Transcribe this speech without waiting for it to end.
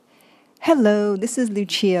Hello, this is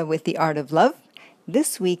Lucia with The Art of Love.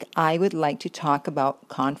 This week I would like to talk about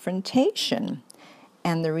confrontation.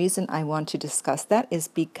 And the reason I want to discuss that is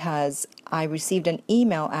because I received an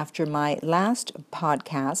email after my last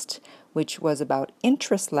podcast, which was about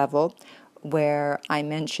interest level, where I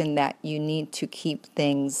mentioned that you need to keep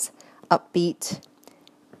things upbeat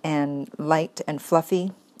and light and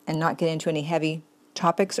fluffy and not get into any heavy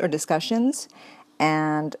topics or discussions.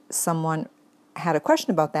 And someone had a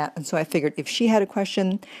question about that, and so I figured if she had a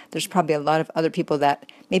question, there's probably a lot of other people that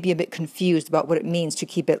may be a bit confused about what it means to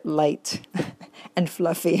keep it light and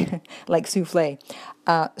fluffy, like souffle.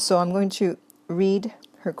 So I'm going to read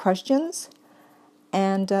her questions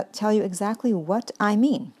and tell you exactly what I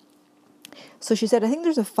mean. So she said, I think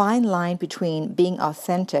there's a fine line between being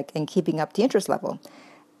authentic and keeping up the interest level.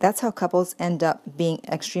 That's how couples end up being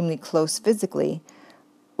extremely close physically,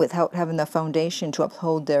 without having the foundation to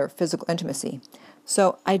uphold their physical intimacy.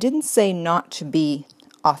 So I didn't say not to be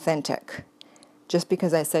authentic. Just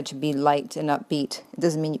because I said to be light and upbeat, it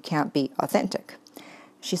doesn't mean you can't be authentic.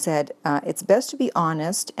 She said, it's best to be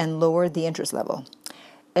honest and lower the interest level.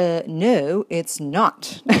 No, it's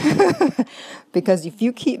not. Because if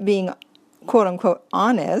you keep being quote-unquote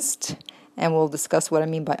honest, and we'll discuss what I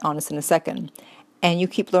mean by honest in a second, and you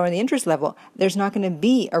keep lowering the interest level, there's not going to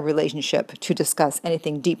be a relationship to discuss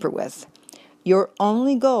anything deeper with. Your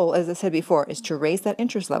only goal, as I said before, is to raise that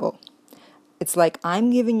interest level. It's like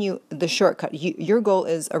I'm giving you the shortcut. Your goal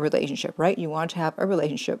is a relationship, right? You want to have a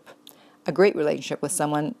relationship, a great relationship with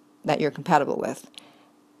someone that you're compatible with.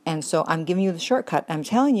 And so I'm giving you the shortcut. I'm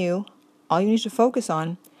telling you, all you need to focus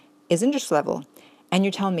on is interest level. And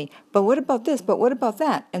you're telling me, but what about this? But what about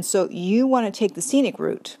that? And so you want to take the scenic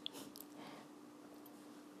route.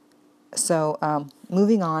 So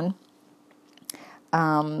moving on,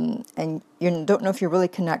 and you don't know if you're really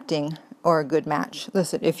connecting or a good match.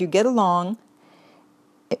 Listen, if you get along,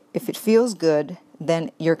 if it feels good,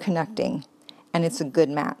 then you're connecting, and it's a good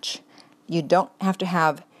match. You don't have to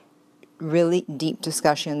have really deep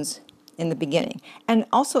discussions in the beginning. And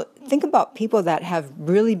also think about people that have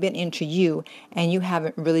really been into you and you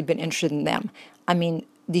haven't really been interested in them. I mean,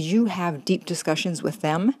 did you have deep discussions with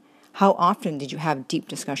them? How often did you have deep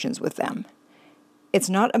discussions with them? It's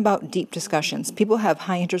not about deep discussions. People have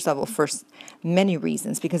high interest level for many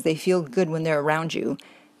reasons because they feel good when they're around you.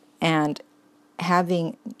 And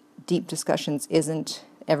having deep discussions isn't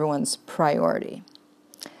everyone's priority.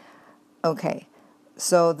 Okay,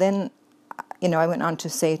 so then, I went on to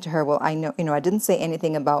say to her, well, I know, I didn't say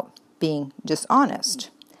anything about being dishonest.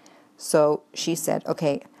 So she said,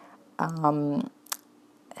 okay,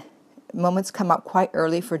 moments come up quite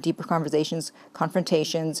early for deeper conversations,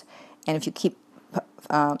 confrontations, and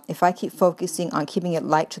if I keep focusing on keeping it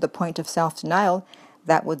light to the point of self-denial,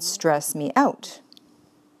 that would stress me out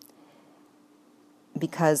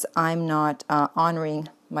because I'm not honoring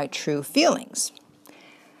my true feelings.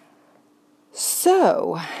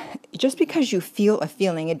 So, just because you feel a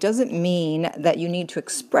feeling, it doesn't mean that you need to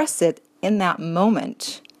express it in that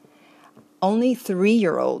moment. Only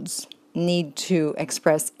 3-year-olds need to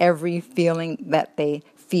express every feeling that they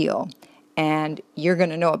feel, and you're going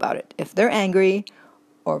to know about it. If they're angry,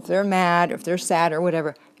 or if they're mad, or if they're sad, or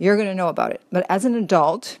whatever, you're going to know about it. But as an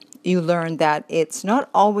adult, you learn that it's not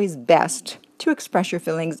always best to express your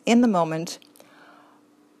feelings in the moment,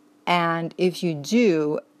 and if you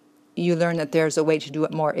do, you learn that there's a way to do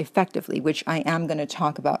it more effectively, which I am going to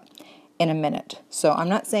talk about in a minute. So I'm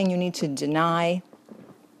not saying you need to deny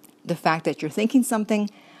the fact that you're thinking something,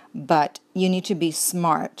 but you need to be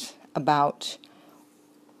smart about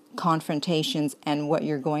confrontations and what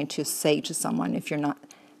you're going to say to someone if you're not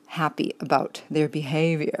happy about their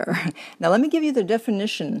behavior. Now, let me give you the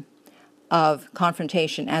definition of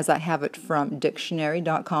confrontation as I have it from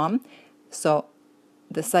dictionary.com. So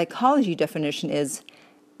the psychology definition is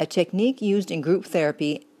a technique used in group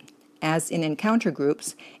therapy, as in encounter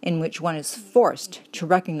groups, in which one is forced to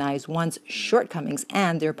recognize one's shortcomings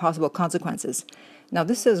and their possible consequences. Now,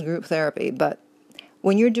 this says group therapy, but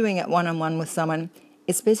when you're doing it one-on-one with someone,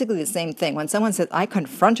 it's basically the same thing. When someone says, I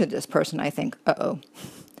confronted this person, I think, uh-oh.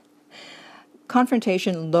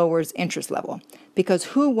 Confrontation lowers interest level, because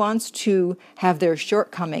who wants to have their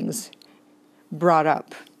shortcomings brought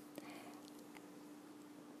up?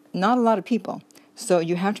 Not a lot of people. So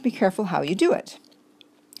you have to be careful how you do it.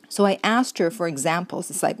 So I asked her for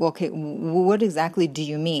examples. It's like, well, okay, what exactly do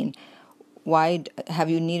you mean? Why have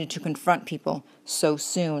you needed to confront people so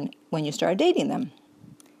soon when you started dating them?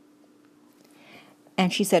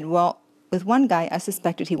 And she said, well, with one guy, I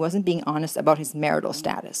suspected he wasn't being honest about his marital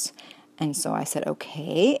status. And so I said,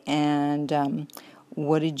 okay, and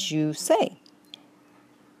what did you say?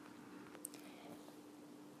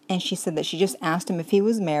 And she said that she just asked him if he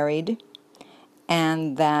was married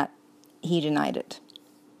and that he denied it.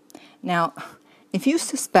 Now, if you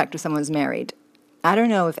suspect if someone's married, I don't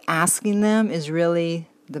know if asking them is really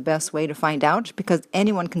the best way to find out, because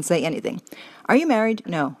anyone can say anything. Are you married?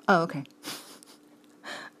 No. Oh, okay.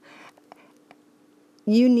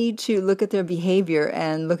 You need to look at their behavior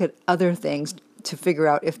and look at other things to figure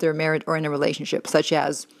out if they're married or in a relationship, such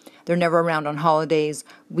as they're never around on holidays,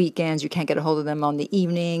 weekends, you can't get a hold of them on the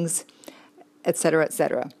evenings, etc.,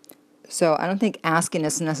 etc. So I don't think asking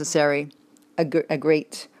is necessarily a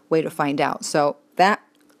great way to find out. So that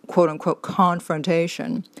quote-unquote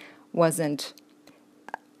confrontation wasn't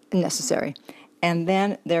necessary. And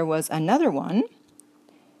then there was another one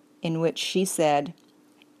in which she said,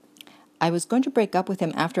 I was going to break up with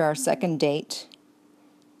him after our second date.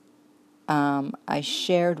 I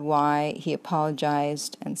shared why, he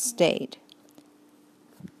apologized and stayed.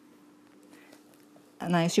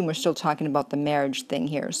 And I assume we're still talking about the marriage thing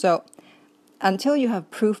here. So until you have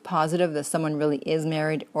proof positive that someone really is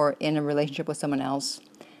married or in a relationship with someone else,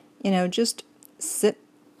 just sit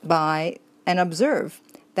by and observe.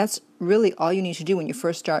 That's really all you need to do when you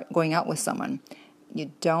first start going out with someone.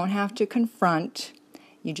 You don't have to confront.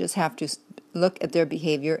 You just have to look at their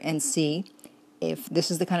behavior and see if this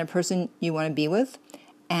is the kind of person you want to be with,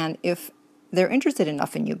 and if they're interested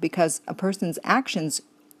enough in you, because a person's actions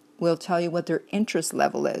will tell you what their interest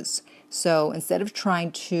level is. So instead of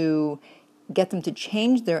trying to get them to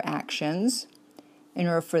change their actions in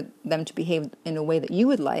order for them to behave in a way that you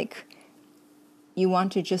would like, you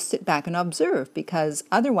want to just sit back and observe, because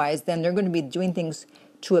otherwise then they're going to be doing things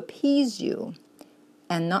to appease you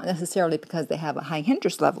and not necessarily because they have a high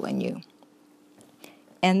interest level in you.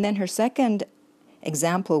 And then her second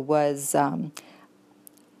example was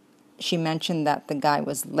she mentioned that the guy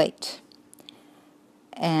was late.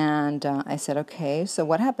 And I said, okay, so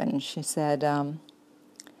what happened? She said,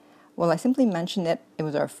 well, I simply mentioned it. It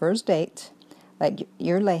was our first date. Like,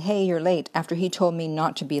 you're late. Hey, you're late. After he told me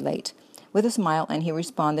not to be late. With a smile, and he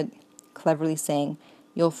responded cleverly saying,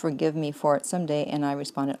 you'll forgive me for it someday. And I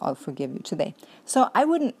responded, I'll forgive you today. So I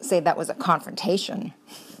wouldn't say that was a confrontation.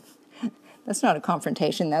 That's not a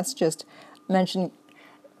confrontation. That's just mentioning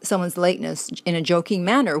someone's lateness in a joking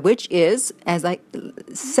manner, which is, as I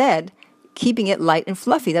said, keeping it light and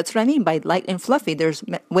fluffy. That's what I mean by light and fluffy. There's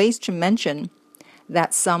ways to mention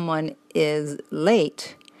that someone is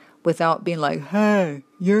late without being like, hey,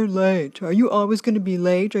 you're late. Are you always going to be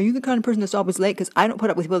late? Are you the kind of person that's always late? Because I don't put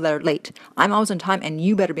up with people that are late. I'm always on time, and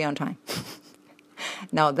you better be on time.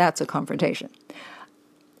 Now, that's a confrontation.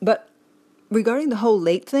 But regarding the whole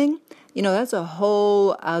late thing, that's a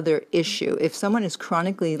whole other issue. If someone is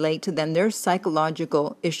chronically late, then there's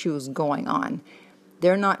psychological issues going on.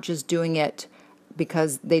 They're not just doing it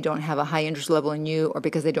because they don't have a high interest level in you or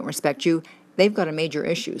because they don't respect you. They've got a major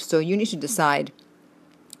issue. So you need to decide,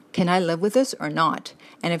 can I live with this or not?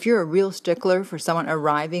 And if you're a real stickler for someone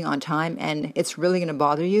arriving on time and it's really going to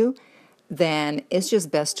bother you, then it's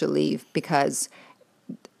just best to leave, because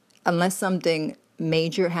unless something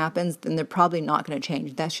major happens, then they're probably not going to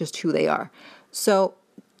change. That's just who they are. So,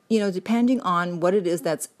 depending on what it is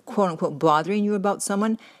that's quote-unquote bothering you about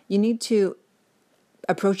someone, you need to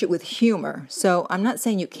approach it with humor. So I'm not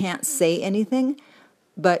saying you can't say anything,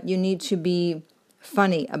 but you need to be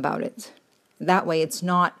funny about it. That way it's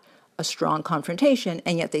not a strong confrontation,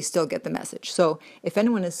 and yet they still get the message. So if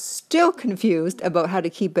anyone is still confused about how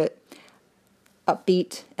to keep it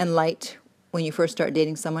upbeat and light when you first start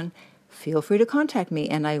dating someone, feel free to contact me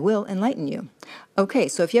and I will enlighten you. Okay,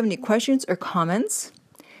 so if you have any questions or comments,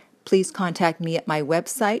 please contact me at my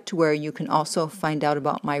website, where you can also find out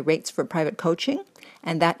about my rates for private coaching,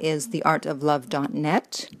 and that is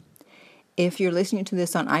theartoflove.net. If you're listening to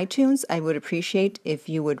this on iTunes, I would appreciate if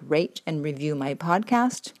you would rate and review my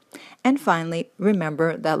podcast. And finally,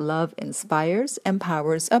 remember that love inspires,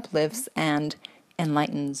 empowers, uplifts, and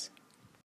enlightens.